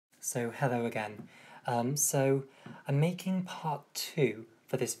So hello again. So I'm making part 2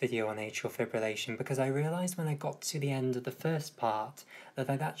 for this video on atrial fibrillation because I realised when I got to the end of the first part that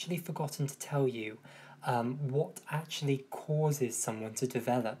I'd actually forgotten to tell you what actually causes someone to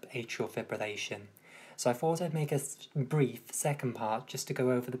develop atrial fibrillation. So I thought I'd make a brief second part just to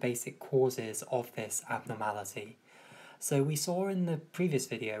go over the basic causes of this abnormality. So we saw in the previous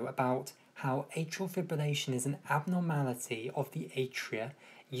video about how atrial fibrillation is an abnormality of the atria,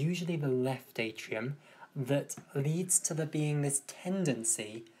 usually the left atrium, that leads to there being this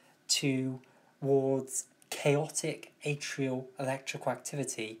tendency towards chaotic atrial electrical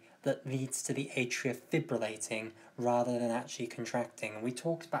activity that leads to the atria fibrillating rather than actually contracting. And we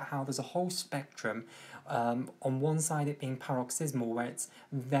talked about how there's a whole spectrum, on one side it being paroxysmal, where it's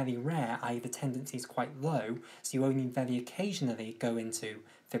very rare, i.e. the tendency is quite low, so you only very occasionally go into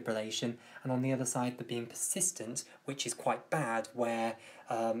fibrillation, and on the other side the being persistent, which is quite bad, where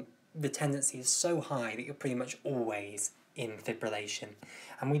the tendency is so high that you're pretty much always in fibrillation.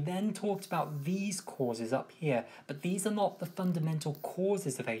 And we then talked about these causes up here, but these are not the fundamental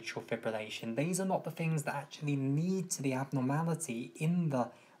causes of atrial fibrillation. These are not the things that actually lead to the abnormality in the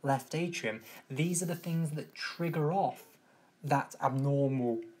left atrium. These are the things that trigger off that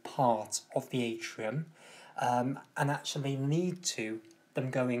abnormal part of the atrium and actually lead to them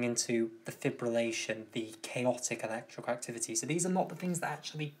going into the fibrillation, the chaotic electrical activity. So these are not the things that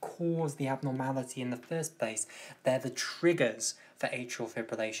actually cause the abnormality in the first place. They're the triggers for atrial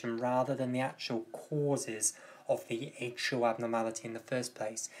fibrillation rather than the actual causes of the atrial abnormality in the first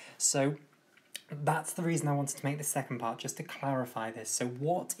place. So that's the reason I wanted to make the second part, just to clarify this. So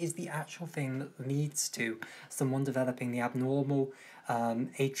what is the actual thing that leads to someone developing the abnormal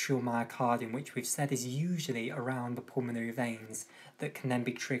atrial myocardium, which we've said is usually around the pulmonary veins, that can then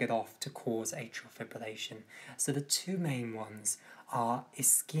be triggered off to cause atrial fibrillation? So the two main ones are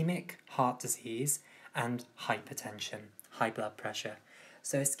ischemic heart disease and hypertension, high blood pressure.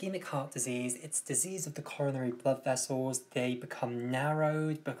 So ischemic heart disease, it's disease of the coronary blood vessels. They become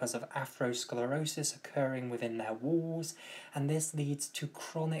narrowed because of atherosclerosis occurring within their walls, and this leads to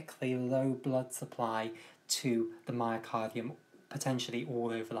chronically low blood supply to the myocardium, potentially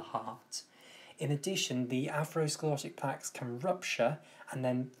all over the heart. In addition, the atherosclerotic plaques can rupture, and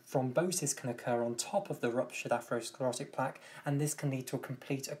then thrombosis can occur on top of the ruptured atherosclerotic plaque, and this can lead to a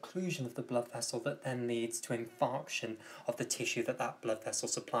complete occlusion of the blood vessel that then leads to infarction of the tissue that blood vessel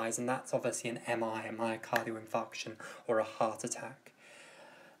supplies, and that's obviously an MI, a myocardial infarction, or a heart attack.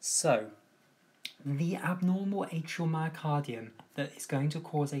 So, the abnormal atrial myocardium that is going to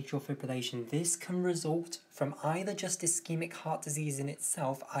cause atrial fibrillation, this can result from either just ischemic heart disease in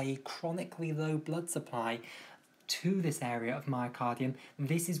itself, i.e. chronically low blood supply to this area of myocardium.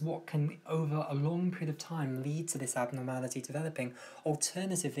 This is what can, over a long period of time, lead to this abnormality developing.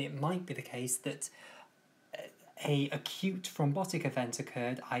 Alternatively, it might be the case that an acute thrombotic event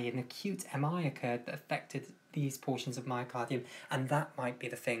occurred, i.e. an acute MI occurred that affected these portions of myocardium, and that might be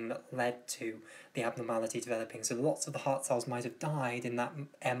the thing that led to the abnormality developing. So lots of the heart cells might have died in that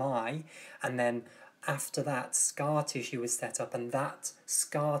MI, and then after that scar tissue was set up, and that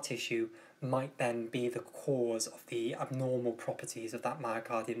scar tissue might then be the cause of the abnormal properties of that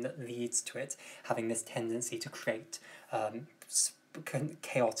myocardium that leads to it having this tendency to create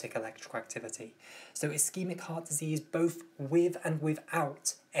chaotic electrical activity. So ischemic heart disease, both with and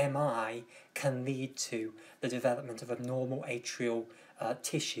without MI, can lead to the development of abnormal atrial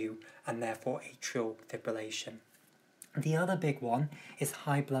tissue and therefore atrial fibrillation. The other big one is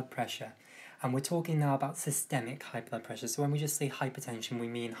high blood pressure, and we're talking now about systemic high blood pressure. So when we just say hypertension, we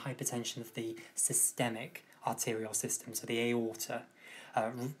mean hypertension of the systemic arterial system, so the aorta,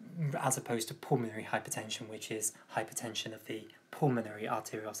 as opposed to pulmonary hypertension, which is hypertension of the pulmonary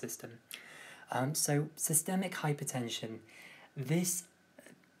arterial system. So systemic hypertension,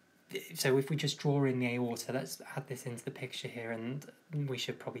 so if we just draw in the aorta, let's add this into the picture here, and we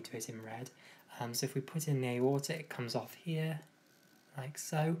should probably do it in red. So if we put in the aorta, it comes off here, like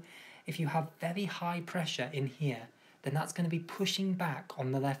so. If you have very high pressure in here, then that's going to be pushing back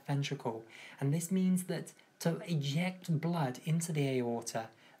on the left ventricle, and this means that to eject blood into the aorta,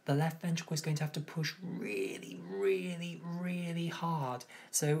 the left ventricle is going to have to push really, really, really hard.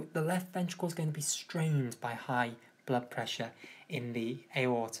 So the left ventricle is going to be strained by high blood pressure in the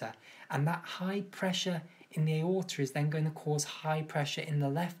aorta, and that high pressure in the aorta is then going to cause high pressure in the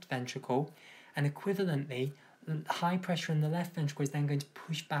left ventricle, and equivalently, high pressure in the left ventricle is then going to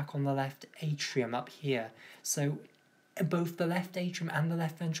push back on the left atrium up here. So both the left atrium and the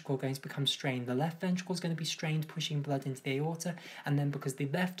left ventricle are going to become strained. The left ventricle is going to be strained, pushing blood into the aorta, and then because the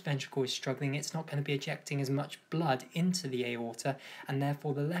left ventricle is struggling, it's not going to be ejecting as much blood into the aorta, and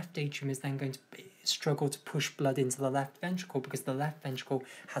therefore the left atrium is then going to struggle to push blood into the left ventricle because the left ventricle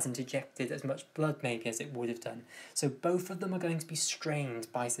hasn't ejected as much blood maybe as it would have done. So both of them are going to be strained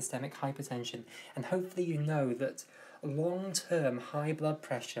by systemic hypertension, and hopefully you know that long-term high blood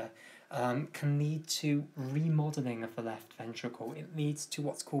pressure can lead to remodeling of the left ventricle. It leads to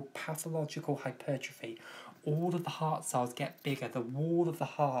what's called pathological hypertrophy. All of the heart cells get bigger, the wall of the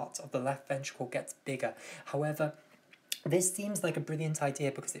heart of the left ventricle gets bigger. However, this seems like a brilliant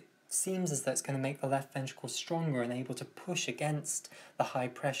idea because it seems as though it's going to make the left ventricle stronger and able to push against the high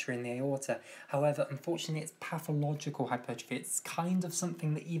pressure in the aorta. However, unfortunately, it's pathological hypertrophy. It's kind of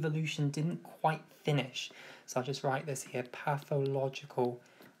something that evolution didn't quite finish. So I'll just write this here, pathological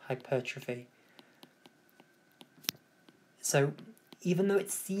hypertrophy. So even though it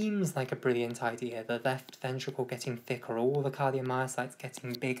seems like a brilliant idea, the left ventricle getting thicker, all the cardiomyocytes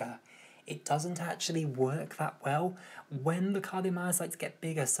getting bigger, it doesn't actually work that well. When the cardiomyocytes get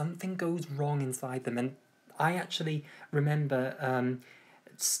bigger, something goes wrong inside them. And I actually remember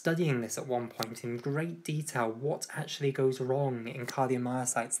studying this at one point in great detail, what actually goes wrong in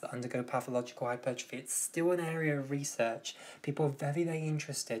cardiomyocytes that undergo pathological hypertrophy. It's still an area of research. People are very, very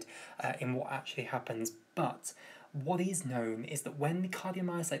interested in what actually happens. But what is known is that when the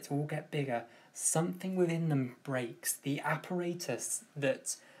cardiomyocytes all get bigger, something within them breaks. The apparatus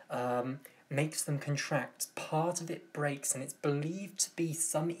that makes them contract, part of it breaks, and it's believed to be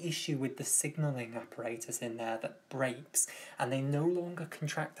some issue with the signalling apparatus in there that breaks, and they no longer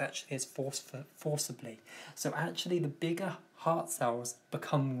contract actually as forcibly. So actually the bigger heart cells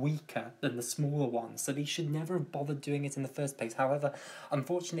become weaker than the smaller ones, so they should never have bothered doing it in the first place. However,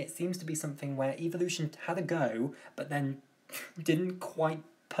 unfortunately, it seems to be something where evolution had a go, but then didn't quite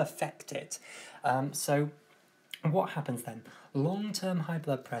perfect it. So what happens then? Long-term high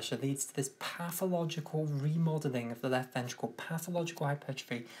blood pressure leads to this pathological remodeling of the left ventricle, pathological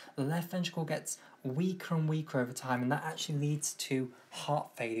hypertrophy. The left ventricle gets weaker and weaker over time, and that actually leads to heart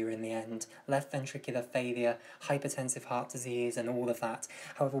failure in the end. Left ventricular failure, hypertensive heart disease, and all of that.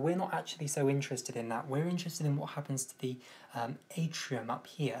 However, we're not actually so interested in that. We're interested in what happens to the atrium up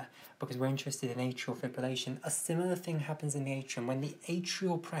here, because we're interested in atrial fibrillation. A similar thing happens in the atrium. When the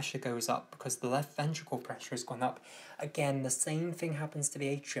atrial pressure goes up because the left ventricle pressure has gone up, again, the same thing happens to the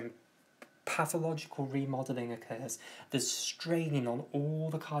atrium. Pathological remodeling occurs. There's straining on all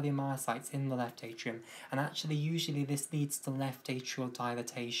the cardiomyocytes in the left atrium, and actually usually this leads to left atrial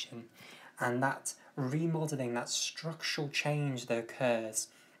dilatation, and that remodeling, that structural change that occurs,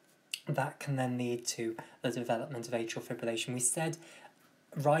 that can then lead to the development of atrial fibrillation. We said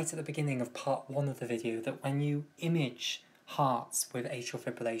right at the beginning of part 1 of the video that when you image hearts with atrial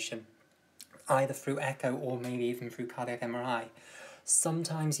fibrillation, either through echo or maybe even through cardiac MRI,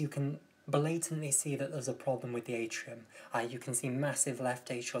 sometimes you can blatantly see that there's a problem with the atrium. You can see massive left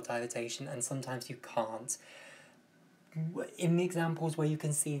atrial dilatation, and sometimes you can't. In the examples where you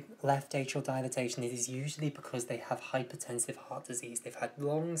can see left atrial dilatation, it is usually because they have hypertensive heart disease. They've had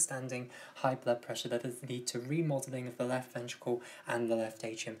long-standing high blood pressure that has led to remodeling of the left ventricle and the left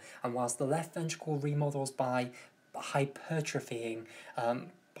atrium. And whilst the left ventricle remodels by hypertrophying,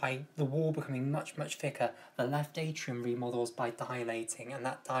 by the wall becoming much, much thicker, the left atrium remodels by dilating, and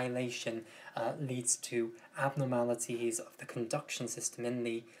that dilation leads to abnormalities of the conduction system in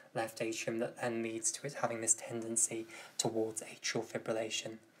the left atrium that then leads to it having this tendency towards atrial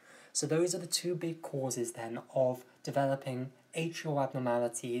fibrillation. So those are the two big causes then of developing atrial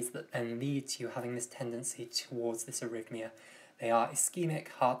abnormalities that then lead to you having this tendency towards this arrhythmia. They are ischemic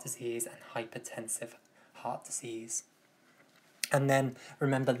heart disease and hypertensive heart disease. And then,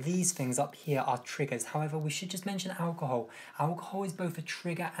 remember, these things up here are triggers. However, we should just mention alcohol. Alcohol is both a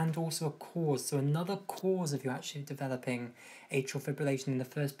trigger and also a cause. So another cause of you actually developing atrial fibrillation in the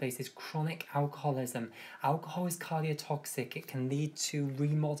first place is chronic alcoholism. Alcohol is cardiotoxic. It can lead to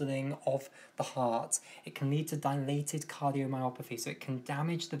remodeling of the heart. It can lead to dilated cardiomyopathy. So it can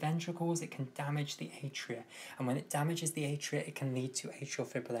damage the ventricles, it can damage the atria. And when it damages the atria, it can lead to atrial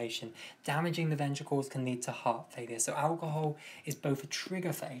fibrillation. Damaging the ventricles can lead to heart failure. So alcohol is both a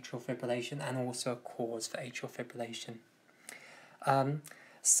trigger for atrial fibrillation and also a cause for atrial fibrillation.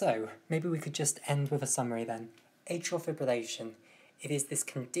 So maybe we could just end with a summary then. Atrial fibrillation It is this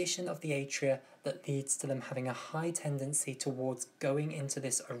condition of the atria that leads to them having a high tendency towards going into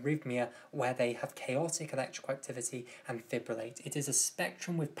this arrhythmia where they have chaotic electrical activity and fibrillate. It is a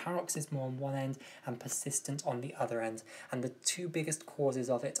spectrum with paroxysmal on one end and persistent on the other end, and the two biggest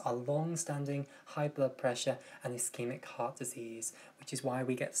causes of it are long-standing high blood pressure and ischemic heart disease, which is why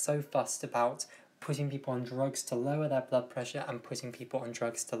we get so fussed about putting people on drugs to lower their blood pressure and putting people on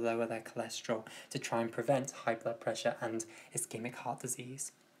drugs to lower their cholesterol to try and prevent high blood pressure and ischemic heart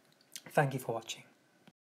disease. Thank you for watching.